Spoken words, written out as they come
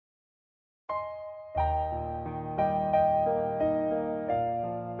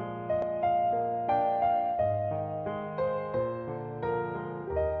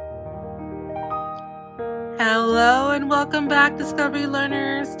Hello and welcome back, Discovery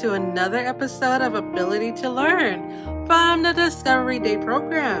Learners, to another episode of Ability to Learn from the Discovery Day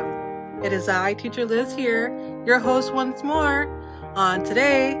program. It is I, Teacher Liz here, your host once more. On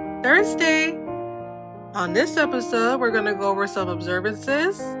today, Thursday, on this episode, we're going to go over some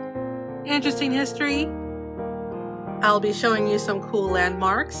observances, interesting history. I'll be showing you some cool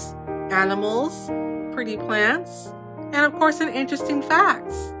landmarks, animals, pretty plants, and of course, an interesting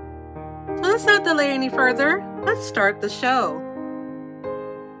facts. So let's not delay any further. Let's start the show.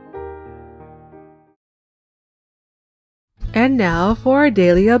 And now for our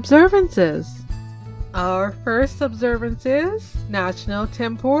daily observances. Our first observance is National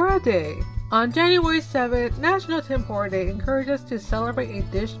Tempura Day. On January 7th, National Tempura Day encourages us to celebrate a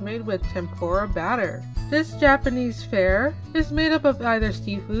dish made with tempura batter. This Japanese fare is made up of either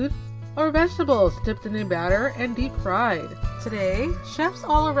seafood or vegetables dipped in a batter and deep fried. Today, chefs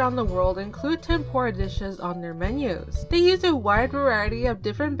all around the world include tempura dishes on their menus. They use a wide variety of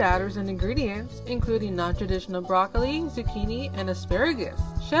different batters and ingredients, including non-traditional broccoli, zucchini, and asparagus.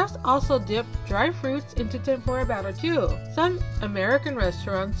 Chefs also dip dry fruits into tempura batter too. Some American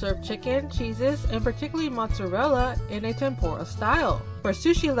restaurants serve chicken, cheeses, and particularly mozzarella in a tempura style. For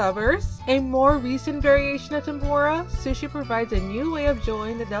sushi lovers, a more recent variation of tempura, sushi provides a new way of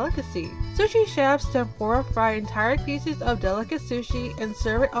enjoying the delicacy. Sushi chefs tempura fry entire pieces of delicate sushi and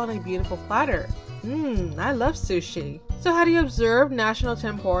serve it on a beautiful platter. I love sushi. So how do you observe National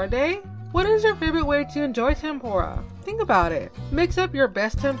Tempura Day? What is your favorite way to enjoy tempura? Think about it. Mix up your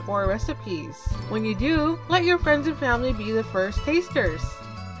best tempura recipes. When you do, let your friends and family be the first tasters.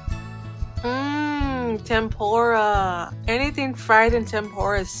 Tempura. Anything fried in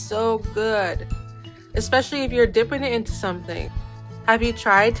tempura is so good, especially if you're dipping it into something. Have you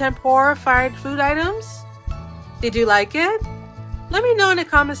tried tempura fried food items? Did you like it? Let me know in the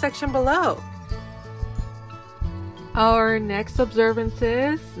comment section below. Our next observance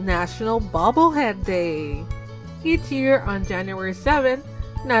is National Bobblehead Day. Each year on January 7th,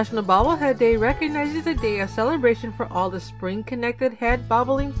 National Bobblehead Day recognizes a day of celebration for all the spring-connected head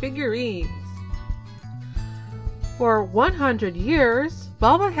bobbling figurines. For 100 years,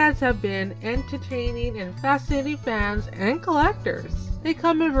 bobbleheads have been entertaining and fascinating fans and collectors. They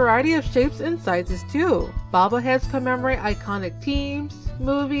come in a variety of shapes and sizes too. Bobbleheads commemorate iconic teams,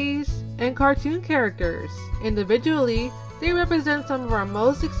 movies, and cartoon characters. Individually, they represent some of our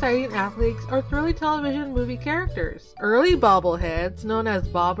most exciting athletes or thrilling television movie characters. Early bobbleheads, known as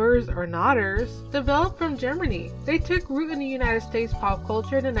bobbers or knotters, developed from Germany. They took root in the United States pop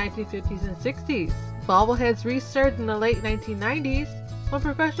culture in the 1950s and 60s. Bobbleheads resurged in the late 1990s when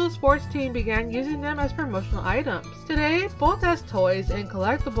professional sports teams began using them as promotional items. Today, both as toys and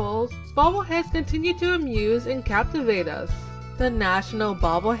collectibles, bobbleheads continue to amuse and captivate us. The National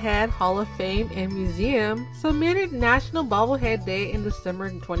Bobblehead Hall of Fame and Museum submitted National Bobblehead Day in December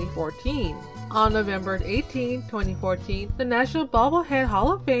 2014. On November 18, 2014, the National Bobblehead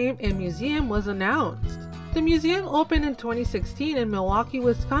Hall of Fame and Museum was announced. The museum opened in 2016 in Milwaukee,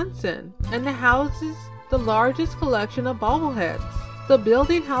 Wisconsin, and it houses the largest collection of bobbleheads. The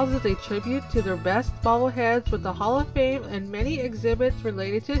building houses a tribute to their best bobbleheads with the Hall of Fame and many exhibits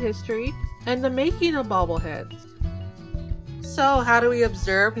related to history and the making of bobbleheads. So, how do we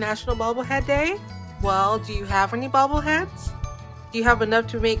observe National Bobblehead Day? Well, do you have any bobbleheads? Do you have enough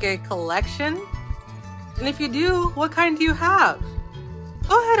to make a collection? And if you do, what kind do you have?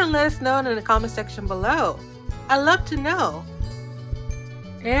 Go ahead and let us know in the comment section below. I'd love to know.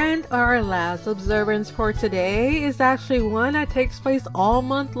 And our last observance for today is actually one that takes place all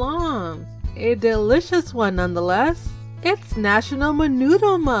month long. A delicious one nonetheless. It's National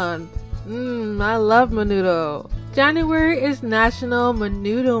Menudo Month. I love menudo. January is National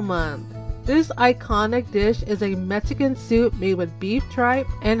Menudo Month. This iconic dish is a Mexican soup made with beef tripe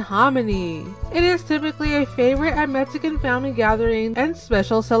and hominy. It is typically a favorite at Mexican family gatherings and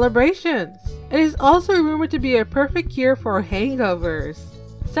special celebrations. It is also rumored to be a perfect cure for hangovers.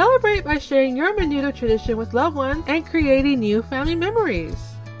 Celebrate by sharing your menudo tradition with loved ones and creating new family memories.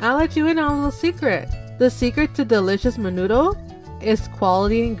 I'll let you in on a little secret. The secret to delicious menudo is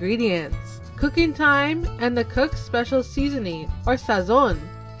quality ingredients, cooking time, and the cook's special seasoning or sazon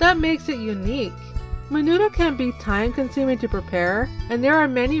that makes it unique. Menudo can be time-consuming to prepare, and there are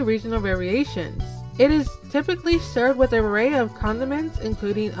many regional variations. It is typically served with an array of condiments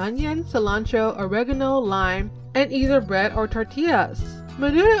including onion, cilantro, oregano, lime, and either bread or tortillas.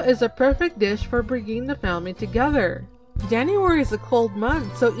 Menudo is a perfect dish for bringing the family together. January is a cold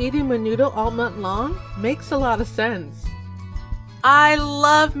month, so eating menudo all month long makes a lot of sense. I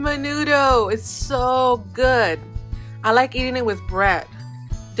love menudo. It's so good. I like eating it with bread,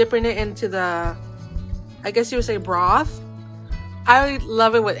 dipping it into the I guess you would say broth. I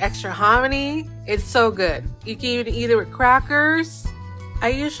love it with extra hominy. It's so good. You can even eat it with crackers. I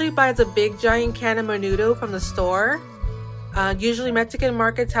usually buy the big giant can of menudo from the store. Usually Mexican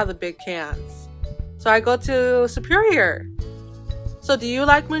markets have the big cans. So I go to Superior. So do you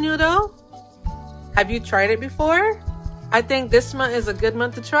like menudo? Have you tried it before? I think this month is a good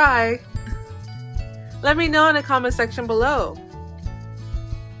month to try. Let me know in the comment section below.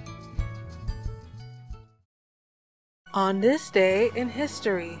 On this day in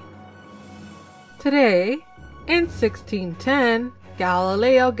history. Today, in 1610,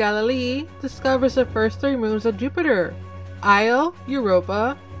 Galileo Galilei discovers the first 3 moons of Jupiter, Io,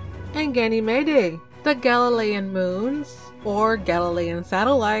 Europa, and Ganymede. The Galilean moons, or Galilean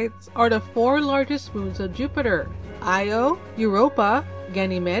satellites, are the 4 largest moons of Jupiter, Io, Europa,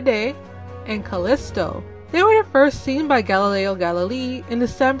 Ganymede, and Callisto. They were first seen by Galileo Galilei in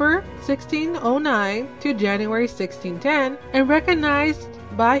December 1609 to January 1610 and recognized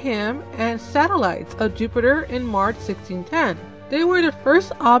by him as satellites of Jupiter in March 1610. They were the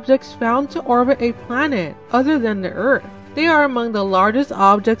first objects found to orbit a planet other than the Earth. They are among the largest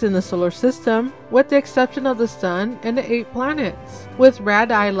objects in the solar system, with the exception of the Sun and the 8 planets, with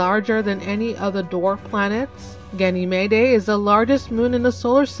radii larger than any other dwarf planets. Ganymede is the largest moon in the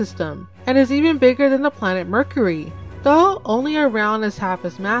solar system, and is even bigger than the planet Mercury, though only around half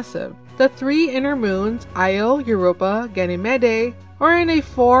as massive. The 3 inner moons, Io, Europa, Ganymede, are in a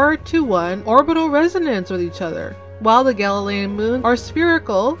 4-to-1 orbital resonance with each other. While the Galilean moons are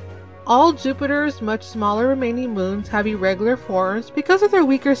spherical, all Jupiter's much smaller remaining moons have irregular forms because of their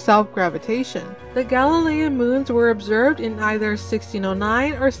weaker self-gravitation. The Galilean moons were observed in either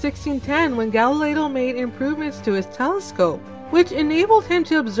 1609 or 1610 when Galileo made improvements to his telescope, which enabled him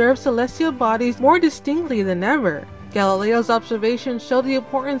to observe celestial bodies more distinctly than ever. Galileo's observations showed the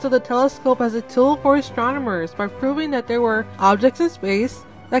importance of the telescope as a tool for astronomers by proving that there were objects in space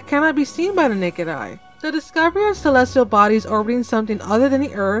that cannot be seen by the naked eye. The discovery of celestial bodies orbiting something other than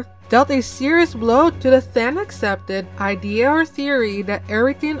the Earth dealt a serious blow to the then accepted idea or theory that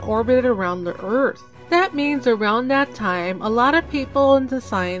everything orbited around the Earth. That means around that time, a lot of people in the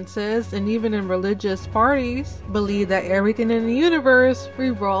sciences and even in religious parties believed that everything in the universe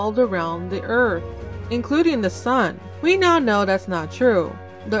revolved around the Earth, including the Sun. We now know that's not true.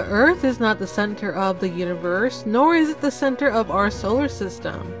 The Earth is not the center of the universe, nor is it the center of our solar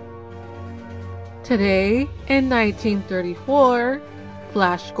system. Today, in 1934,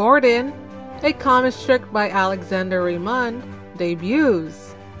 Flash Gordon, a comic strip by Alexander Raymond,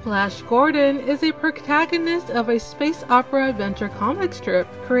 debuts. Flash Gordon is a protagonist of a space opera adventure comic strip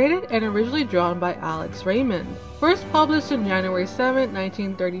created and originally drawn by Alex Raymond. First published on January 7,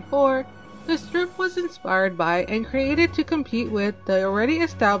 1934, the strip was inspired by and created to compete with the already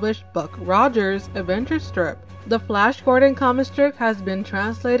established Buck Rogers adventure strip. The Flash Gordon comic strip has been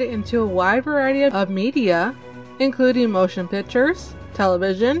translated into a wide variety of media, including motion pictures,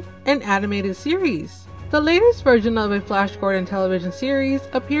 television, and animated series. The latest version of a Flash Gordon television series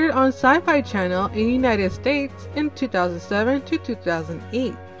appeared on Sci-Fi Channel in the United States in 2007 to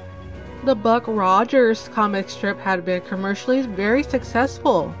 2008. The Buck Rogers comic strip had been commercially very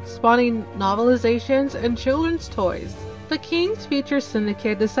successful, spawning novelizations and children's toys. The King's Feature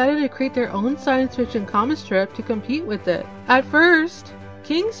Syndicate decided to create their own science fiction comic strip to compete with it. At first,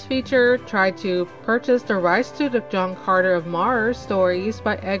 King's Feature tried to purchase the rights to the John Carter of Mars stories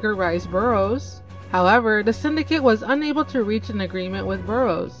by Edgar Rice Burroughs. However, the syndicate was unable to reach an agreement with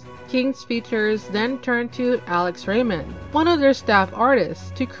Burroughs. King's Features then turned to Alex Raymond, one of their staff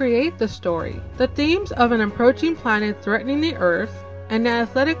artists, to create the story. The themes of an approaching planet threatening the Earth, an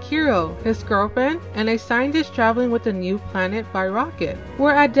athletic hero, his girlfriend, and a scientist traveling with a new planet by rocket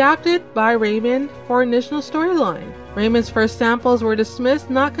were adapted by Raymond for initial storyline. Raymond's first samples were dismissed,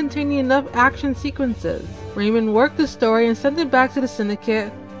 not containing enough action sequences. Raymond worked the story and sent it back to the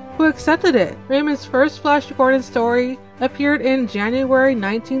syndicate, who accepted it. Raymond's first Flash Gordon story appeared in January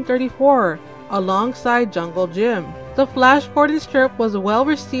 1934 alongside Jungle Jim. The Flash Gordon strip was well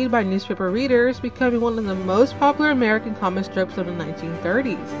received by newspaper readers, becoming one of the most popular American comic strips of the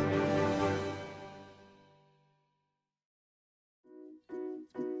 1930s.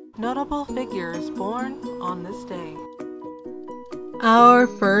 Notable figures born on this day. Our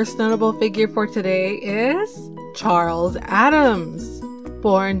first notable figure for today is Charles Addams,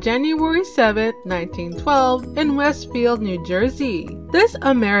 born January 7, 1912 in Westfield, New Jersey. This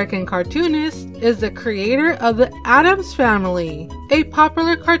American cartoonist is the creator of the Addams Family, a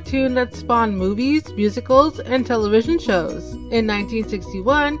popular cartoon that spawned movies, musicals, and television shows. In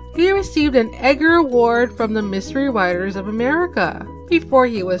 1961, he received an Edgar Award from the Mystery Writers of America. Before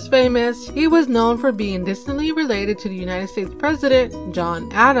he was famous, he was known for being distantly related to the United States President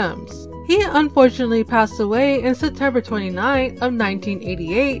John Adams. He unfortunately passed away on September 29 of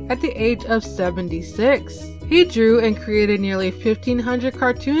 1988 at the age of 76. He drew and created nearly 1,500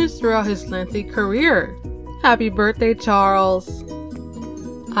 cartoons throughout his lengthy career. Happy birthday, Charles!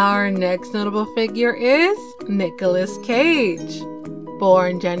 Our next notable figure is Nicolas Cage.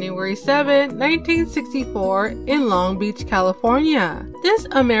 Born January 7, 1964 in Long Beach, California. This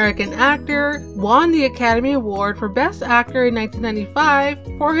American actor won the Academy Award for Best Actor in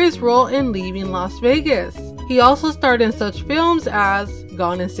 1995 for his role in Leaving Las Vegas. He also starred in such films as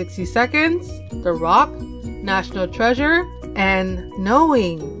Gone in 60 Seconds, The Rock, National Treasure, and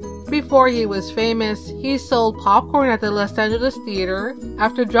Knowing. Before he was famous, he sold popcorn at the Los Angeles Theater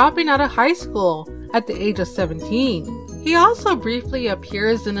after dropping out of high school at the age of 17. He also briefly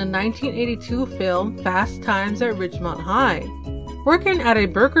appears in the 1982 film Fast Times at Ridgemont High, working at a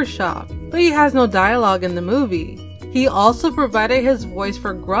burger shop, but he has no dialogue in the movie. He also provided his voice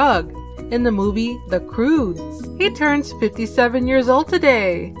for Grug in the movie The Croods. He turns 57 years old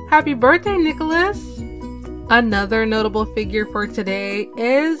today. Happy birthday, Nicholas! Another notable figure for today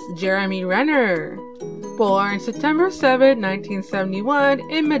is Jeremy Renner. Born September 7, 1971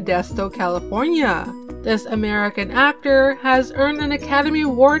 in Modesto, California. This American actor has earned an Academy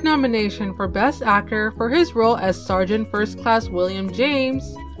Award nomination for Best Actor for his role as Sergeant First Class William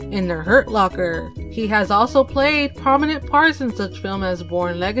James in The Hurt Locker. He has also played prominent parts in such films as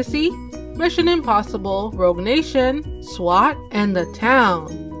Bourne Legacy, Mission Impossible, Rogue Nation, SWAT, and The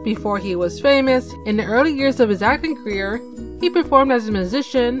Town. Before he was famous, in the early years of his acting career, he performed as a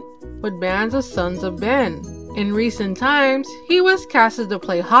musician with bands of Sons of Ben. In recent times, he was casted to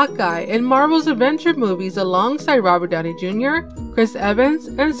play Hawkeye in Marvel's Adventure movies alongside Robert Downey Jr., Chris Evans,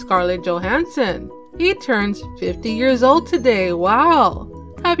 and Scarlett Johansson. He turns 50 years old today. Wow!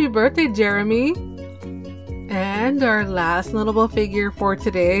 Happy birthday, Jeremy! And our last notable figure for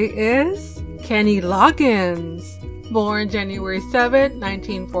today is Kenny Loggins. Born January 7,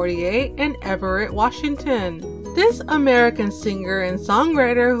 1948 in Everett, Washington. This American singer and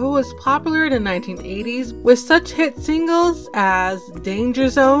songwriter who was popular in the 1980s with such hit singles as Danger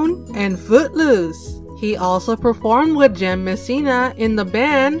Zone and Footloose. He also performed with Jem Messina in the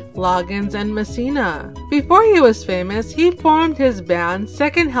band Loggins and Messina. Before he was famous, he formed his band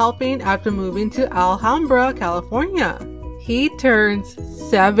Second Helping after moving to Alhambra, California. He turns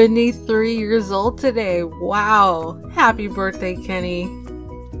 73 years old today. Wow! Happy birthday, Kenny!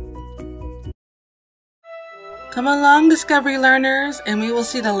 Come along, Discovery learners, and we will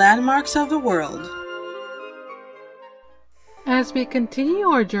see the landmarks of the world. As we continue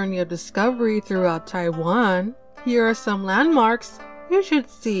our journey of discovery throughout Taiwan, here are some landmarks you should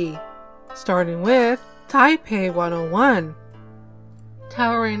see, starting with Taipei 101.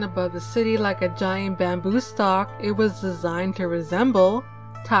 Towering above the city like a giant bamboo stalk it was designed to resemble,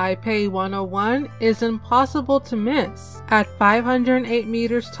 Taipei 101 is impossible to miss. At 508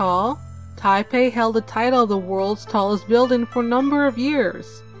 meters tall, Taipei held the title of the world's tallest building for a number of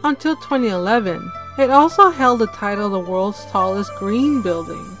years, until 2011. It also held the title of the world's tallest green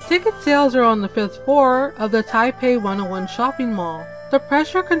building. Ticket sales are on the 5th floor of the Taipei 101 shopping mall. The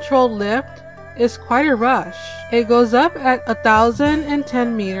pressure-controlled lift is quite a rush. It goes up at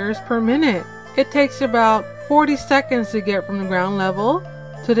 1,010 meters per minute. It takes about 40 seconds to get from the ground level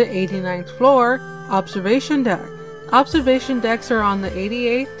to the 89th floor observation deck. Observation decks are on the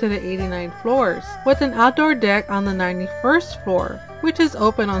 88th to the 89th floors, with an outdoor deck on the 91st floor, which is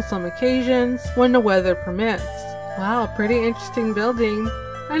open on some occasions when the weather permits. Wow, pretty interesting building.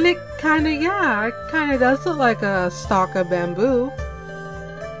 And it kinda does look like a stalk of bamboo.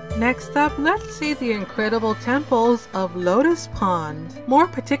 Next up, let's see the incredible temples of Lotus Pond, more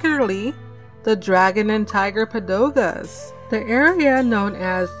particularly the Dragon and Tiger Pagodas. The area known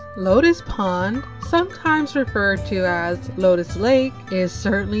as Lotus Pond, sometimes referred to as Lotus Lake, is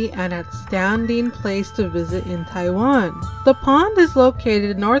certainly an outstanding place to visit in Taiwan. The pond is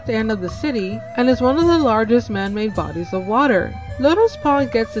located north end of the city and is one of the largest man-made bodies of water. Lotus Pond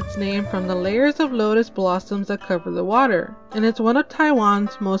gets its name from the layers of lotus blossoms that cover the water, and it's one of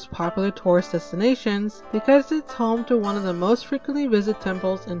Taiwan's most popular tourist destinations because it's home to one of the most frequently visited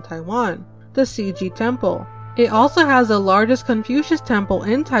temples in Taiwan, the CG Temple. It also has the largest Confucius temple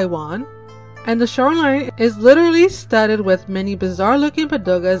in Taiwan, and the shoreline is literally studded with many bizarre-looking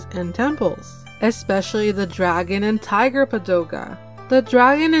pagodas and temples, especially the Dragon and Tiger Pagoda. The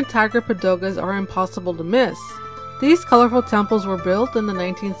dragon and tiger pagodas are impossible to miss. These colorful temples were built in the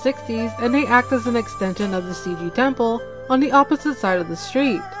 1960s and they act as an extension of the CG temple on the opposite side of the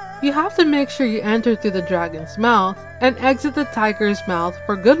street. You have to make sure you enter through the dragon's mouth and exit the tiger's mouth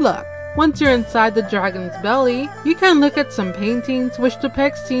for good luck. Once you're inside the dragon's belly, you can look at some paintings which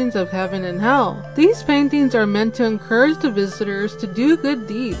depict scenes of heaven and hell. These paintings are meant to encourage the visitors to do good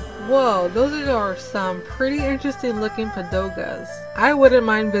deeds. Whoa, those are some pretty interesting looking pagodas. I wouldn't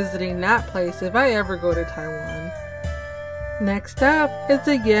mind visiting that place if I ever go to Taiwan. Next up is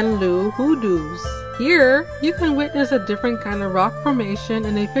the Yenlu Hoodoos. Here, you can witness a different kind of rock formation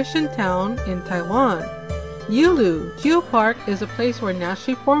in a fishing town in Taiwan. Yilu Geopark is a place where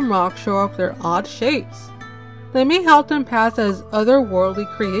naturally formed rocks show off their odd shapes. They may help them pass as otherworldly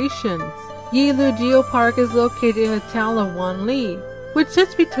creations. Yilu Geopark is located in the town of Wanli, which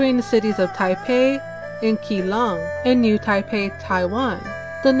sits between the cities of Taipei and Keelung in New Taipei, Taiwan.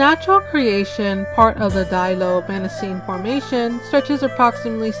 The natural creation, part of the Dailo Menacine Formation, stretches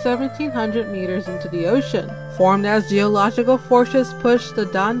approximately 1,700 meters into the ocean, formed as geological forces push the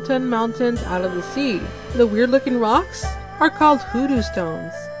Danton Mountains out of the sea. The weird-looking rocks are called hoodoo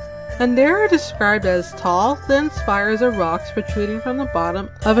stones, and they are described as tall, thin spires of rocks protruding from the bottom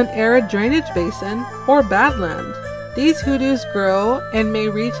of an arid drainage basin or badland. These hoodoos grow and may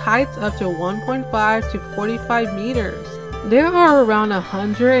reach heights up to 1.5 to 45 meters. There are around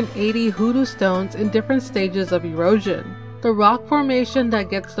 180 hoodoo stones in different stages of erosion. The rock formation that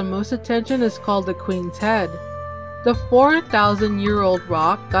gets the most attention is called the Queen's Head. The 4,000-year-old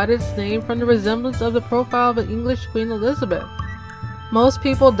rock got its name from the resemblance of the profile of the English Queen Elizabeth. Most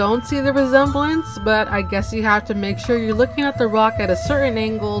people don't see the resemblance, but I guess you have to make sure you're looking at the rock at a certain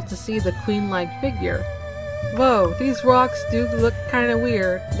angle to see the queen-like figure. Whoa, these rocks do look kinda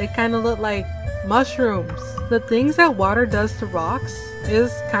weird. They kinda look like mushrooms. The things that water does to rocks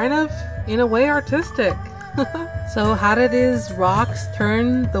is kind of, in a way, artistic. So how did these rocks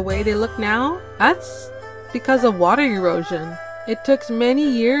turn the way they look now? That's because of water erosion. It took many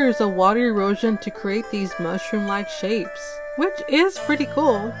years of water erosion to create these mushroom-like shapes, which is pretty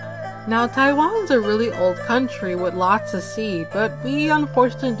cool. Now, Taiwan's a really old country with lots to see, but we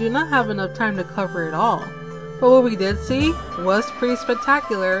unfortunately do not have enough time to cover it all. But what we did see was pretty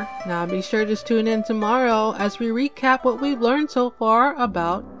spectacular. Now be sure to tune in tomorrow as we recap what we've learned so far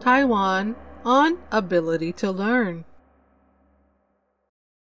about Taiwan on Ability to Learn.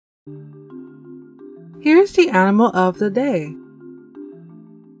 Here's the animal of the day.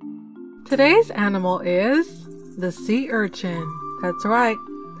 Today's animal is the sea urchin. That's right,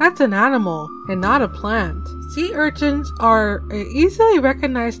 that's an animal and not a plant. Sea urchins are an easily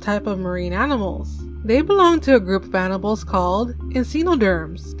recognized type of marine animals. They belong to a group of animals called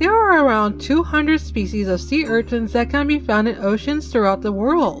echinoderms. There are around 200 species of sea urchins that can be found in oceans throughout the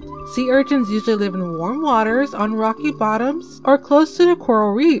world. Sea urchins usually live in warm waters on rocky bottoms or close to the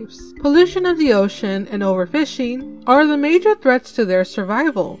coral reefs. Pollution of the ocean and overfishing are the major threats to their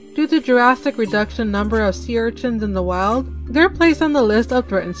survival. Due to drastic reduction in number of sea urchins in the wild, they're placed on the list of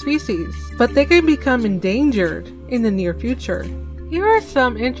threatened species, but they can become endangered in the near future. Here are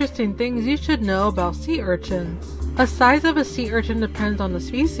some interesting things you should know about sea urchins. The size of a sea urchin depends on the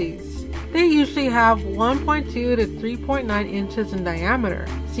species. They usually have 1.2 to 3.9 inches in diameter.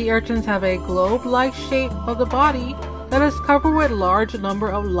 Sea urchins have a globe-like shape of the body that is covered with a large number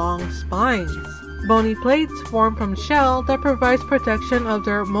of long spines. Bony plates form from shell that provides protection of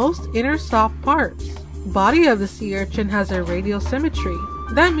their most inner soft parts. Body of the sea urchin has a radial symmetry.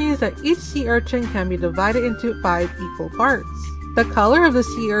 That means that each sea urchin can be divided into 5 equal parts. The color of the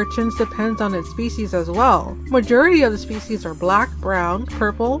sea urchins depends on its species as well. Majority of the species are black, brown,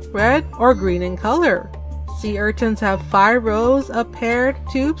 purple, red, or green in color. Sea urchins have 5 rows of paired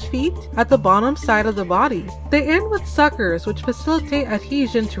tube feet at the bottom side of the body. They end with suckers which facilitate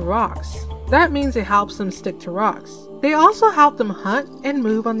adhesion to rocks. That means it helps them stick to rocks. They also help them hunt and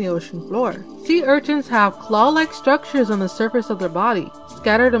move on the ocean floor. Sea urchins have claw-like structures on the surface of their body,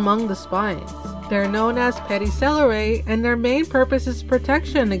 scattered among the spines. They're known as pedicellariae, and their main purpose is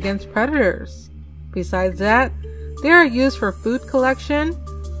protection against predators. Besides that, they are used for food collection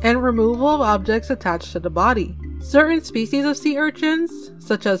and removal of objects attached to the body. Certain species of sea urchins,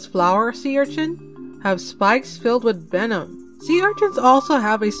 such as flower sea urchin, have spikes filled with venom. Sea urchins also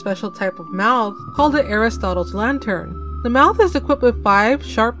have a special type of mouth called the Aristotle's lantern. The mouth is equipped with 5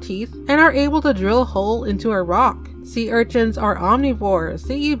 sharp teeth and are able to drill a hole into a rock. Sea urchins are omnivores.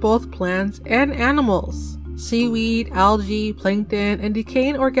 They eat both plants and animals. Seaweed, algae, plankton, and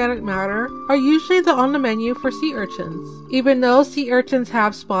decaying organic matter are usually on the menu for sea urchins. Even though sea urchins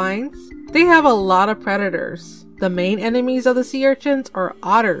have spines, they have a lot of predators. The main enemies of the sea urchins are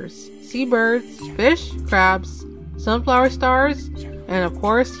otters, seabirds, fish, crabs, sunflower stars, and of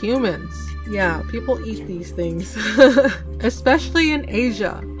course humans. Yeah, people eat these things. Especially in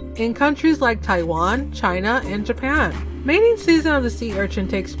Asia, in countries like Taiwan, China, and Japan. Mating season of the sea urchin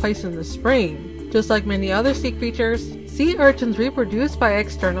takes place in the spring. Just like many other sea creatures, sea urchins reproduce by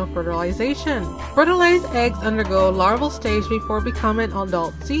external fertilization. Fertilized eggs undergo larval stage before becoming an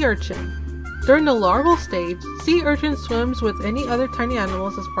adult sea urchin. During the larval stage, sea urchin swims with any other tiny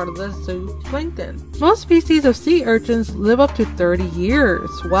animals as part of the zooplankton. Most species of sea urchins live up to 30 years.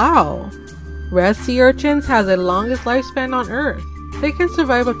 Wow! Red sea urchins has the longest lifespan on Earth. They can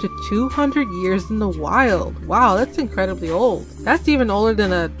survive up to 200 years in the wild. Wow, that's incredibly old. That's even older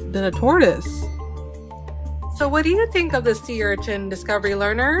than a tortoise. So what do you think of the sea urchin, Discovery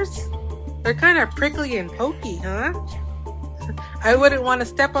Learners? They're kind of prickly and pokey, huh? I wouldn't want to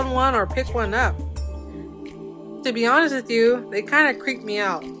step on one or pick one up. To be honest with you, they kind of creep me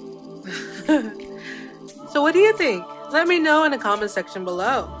out. So what do you think? Let me know in the comment section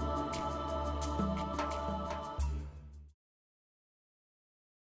below.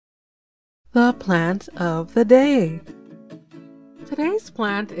 The plant of the day. Today's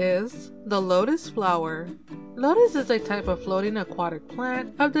plant is the lotus flower. Lotus is a type of floating aquatic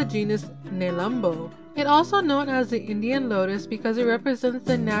plant of the genus Nelumbo. It also known as the Indian lotus because it represents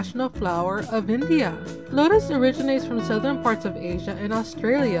the national flower of India. Lotus originates from southern parts of Asia and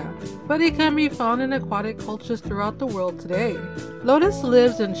Australia, but it can be found in aquatic cultures throughout the world today. Lotus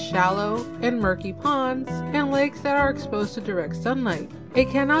lives in shallow and murky ponds and lakes that are exposed to direct sunlight. It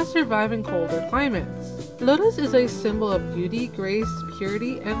cannot survive in colder climates. Lotus is a symbol of beauty, grace,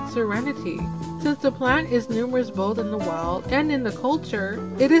 purity, and serenity. Since the plant is numerous both in the wild and in the culture,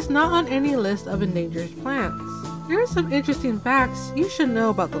 it is not on any list of endangered plants. Here are some interesting facts you should know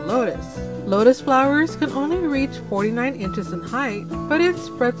about the lotus. Lotus flowers can only reach 49 inches in height, but it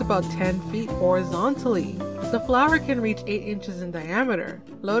spreads about 10 feet horizontally. The flower can reach 8 inches in diameter.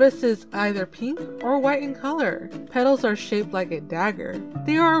 Lotus is either pink or white in color. Petals are shaped like a dagger.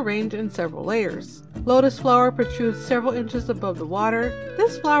 They are arranged in several layers. Lotus flower protrudes several inches above the water.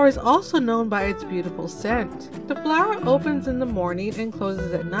 This flower is also known by its beautiful scent. The flower opens in the morning and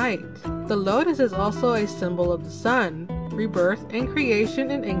closes at night. The lotus is also a symbol of the sun, rebirth, and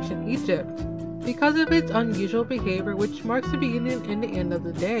creation in ancient Egypt. Because of its unusual behavior, which marks the beginning and the end of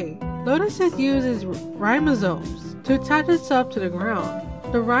the day. Lotus is used as rhizomes to attach itself to the ground.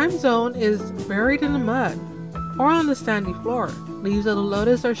 The rhizome is buried in the mud or on the sandy floor. Leaves of the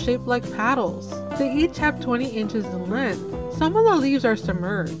lotus are shaped like paddles. They each have 20 inches in length. Some of the leaves are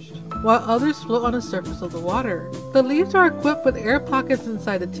submerged, while others float on the surface of the water. The leaves are equipped with air pockets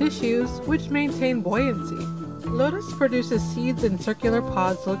inside the tissues, which maintain buoyancy. Lotus produces seeds in circular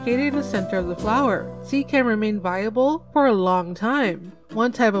pods located in the center of the flower. Seed can remain viable for a long time.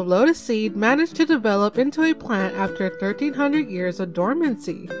 One type of lotus seed managed to develop into a plant after 1,300 years of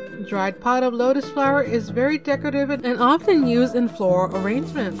dormancy. The dried pod of lotus flower is very decorative and often used in floral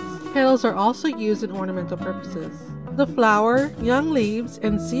arrangements. Petals are also used in ornamental purposes. The flower, young leaves,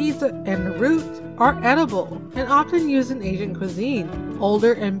 and seeds and root are edible and often used in Asian cuisine.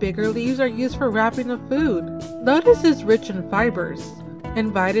 Older and bigger leaves are used for wrapping of food. Lotus is rich in fibers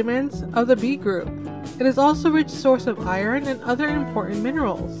and vitamins of the B group. It is also a rich source of iron and other important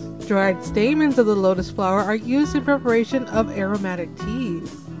minerals. Dried stamens of the lotus flower are used in preparation of aromatic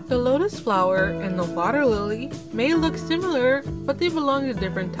teas. The lotus flower and the water lily may look similar, but they belong to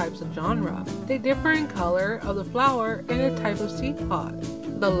different types of genre. They differ in color of the flower and the type of seed pod.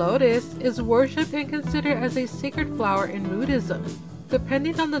 The lotus is worshipped and considered as a sacred flower in Buddhism.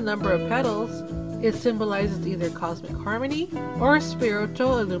 Depending on the number of petals, it symbolizes either cosmic harmony or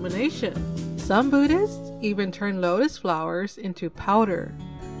spiritual illumination. Some Buddhists even turn lotus flowers into powder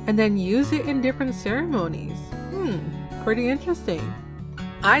and then use it in different ceremonies. Pretty interesting.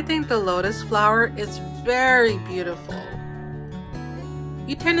 I think the lotus flower is very beautiful.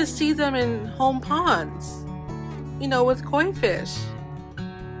 You tend to see them in home ponds, with koi fish.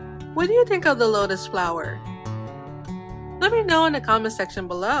 What do you think of the lotus flower? Let me know in the comment section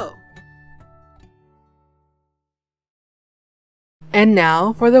below. And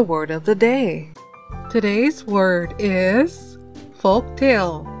now for the word of the day. Today's word is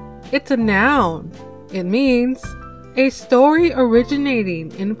folktale. It's a noun. It means a story originating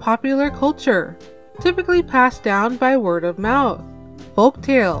in popular culture, typically passed down by word of mouth.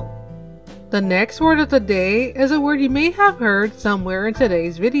 Folktale. The next word of the day is a word you may have heard somewhere in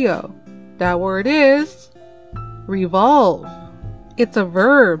today's video. That word is revolve. It's a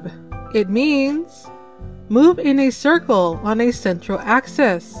verb. It means move in a circle on a central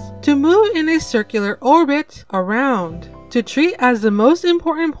axis, to move in a circular orbit around, to treat as the most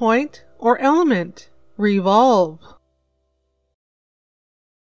important point or element, revolve.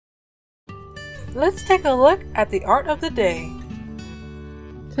 Let's take a look at the art of the day.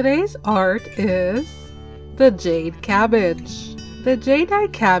 Today's art is the jade cabbage. The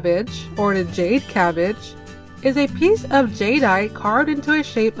jadeite cabbage, or the jade cabbage, is a piece of jadeite carved into a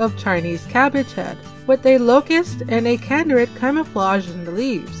shape of Chinese cabbage head, with a locust and a canarate camouflaged in the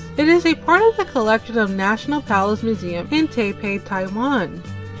leaves. It is a part of the collection of National Palace Museum in Taipei, Taiwan.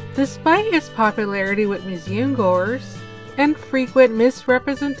 Despite its popularity with museum goers and frequent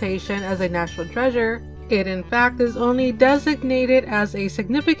misrepresentation as a national treasure, it in fact is only designated as a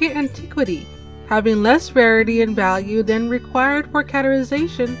significant antiquity, having less rarity and value than required for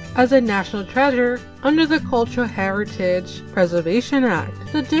categorization as a national treasure under the Cultural Heritage Preservation Act.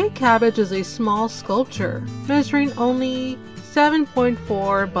 The jade cabbage is a small sculpture, measuring only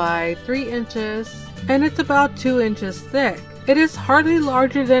 7.4 by 3 inches, and it's about 2 inches thick. It is hardly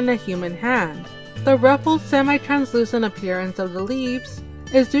larger than a human hand. The ruffled, semi-translucent appearance of the leaves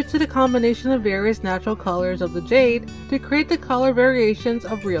is due to the combination of various natural colors of the jade to create the color variations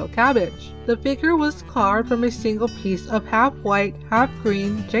of real cabbage. The figure was carved from a single piece of half-white,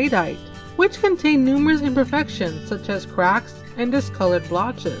 half-green jadeite, which contained numerous imperfections such as cracks and discolored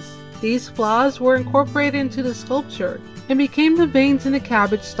blotches. These flaws were incorporated into the sculpture and became the veins in the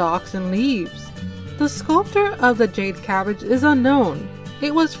cabbage stalks and leaves. The sculptor of the jade cabbage is unknown.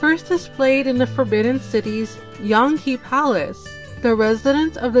 It was first displayed in the Forbidden City's Yanghe Palace, the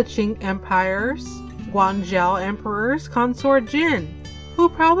residence of the Qing Empire's Guangzhou Emperor's consort Jin, who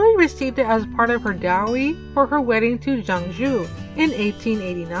probably received it as part of her dowry for her wedding to Jiangzhou in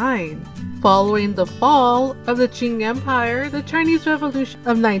 1889. Following the fall of the Qing Empire, the Chinese Revolution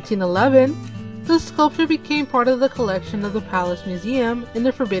of 1911, the sculpture became part of the collection of the Palace Museum in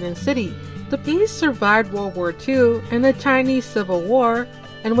the Forbidden City. The piece survived World War II and the Chinese Civil War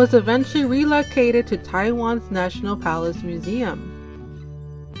and was eventually relocated to Taiwan's National Palace Museum.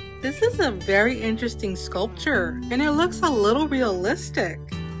 This is a very interesting sculpture, and it looks a little realistic.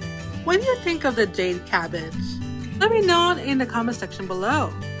 What do you think of the jade cabbage? Let me know in the comment section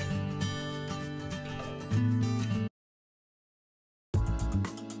below.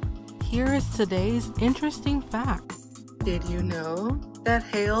 Here is today's interesting fact. Did you know that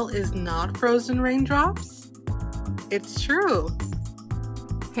hail is not frozen raindrops? It's true.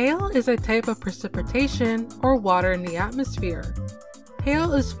 Hail is a type of precipitation or water in the atmosphere.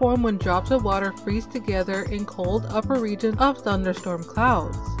 Hail is formed when drops of water freeze together in cold upper regions of thunderstorm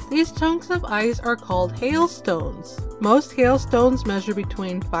clouds. These chunks of ice are called hailstones. Most hailstones measure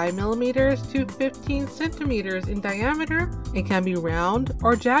between 5 millimeters to 15 centimeters in diameter and can be round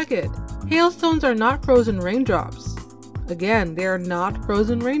or jagged. Hailstones are not frozen raindrops. Again, they are not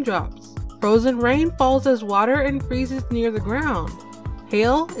frozen raindrops. Frozen rain falls as water and freezes near the ground.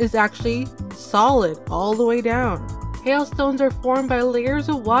 Hail is actually solid all the way down. Hailstones are formed by layers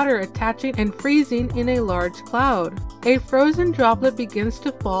of water attaching and freezing in a large cloud. A frozen droplet begins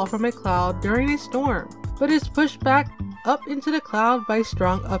to fall from a cloud during a storm, but is pushed back up into the cloud by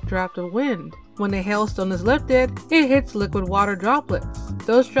strong updraft of wind. When a hailstone is lifted, it hits liquid water droplets.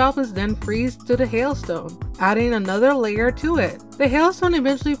 Those droplets then freeze to the hailstone, adding another layer to it. The hailstone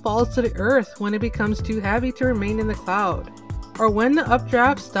eventually falls to the earth when it becomes too heavy to remain in the cloud, or when the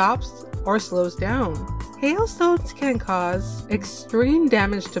updraft stops or slows down. Hailstones can cause extreme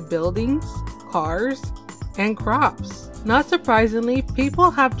damage to buildings, cars, and crops. Not surprisingly, people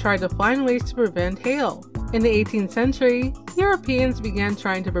have tried to find ways to prevent hail. In the 18th century, Europeans began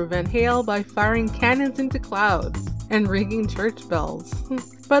trying to prevent hail by firing cannons into clouds and ringing church bells.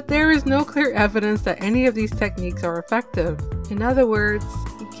 But there is no clear evidence that any of these techniques are effective. In other words,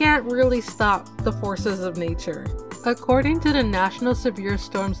 you can't really stop the forces of nature. According to the National Severe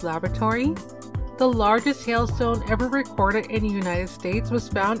Storms Laboratory, the largest hailstone ever recorded in the United States was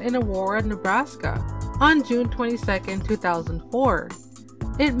found in Aurora, Nebraska on June 22, 2004.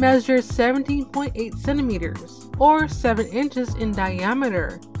 It measures 17.8 centimeters, or 7 inches in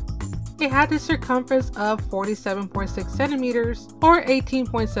diameter. It had a circumference of 47.6 centimeters, or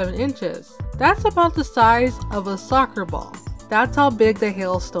 18.7 inches. That's about the size of a soccer ball. That's how big the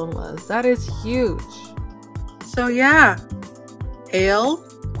hailstone was. That is huge. So yeah, hail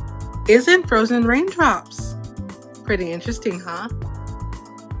isn't frozen raindrops. Pretty interesting, huh?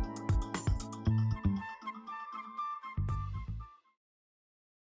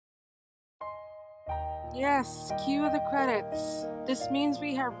 Yes, cue the credits. This means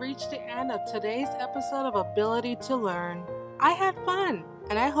we have reached the end of today's episode of Ability to Learn. I had fun.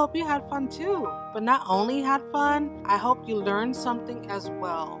 And I hope you had fun too. But not only had fun, I hope you learned something as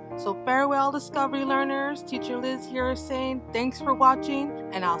well. So farewell, Discovery Learners. Teacher Liz here is saying thanks for watching,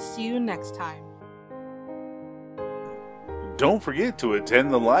 and I'll see you next time. Don't forget to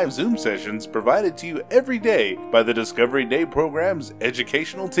attend the live Zoom sessions provided to you every day by the Discovery Day program's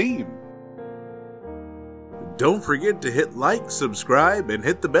educational team. Don't forget to hit like, subscribe, and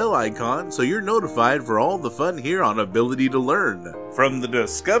hit the bell icon so you're notified for all the fun here on Ability to Learn from the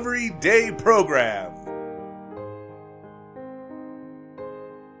Discovery Day program.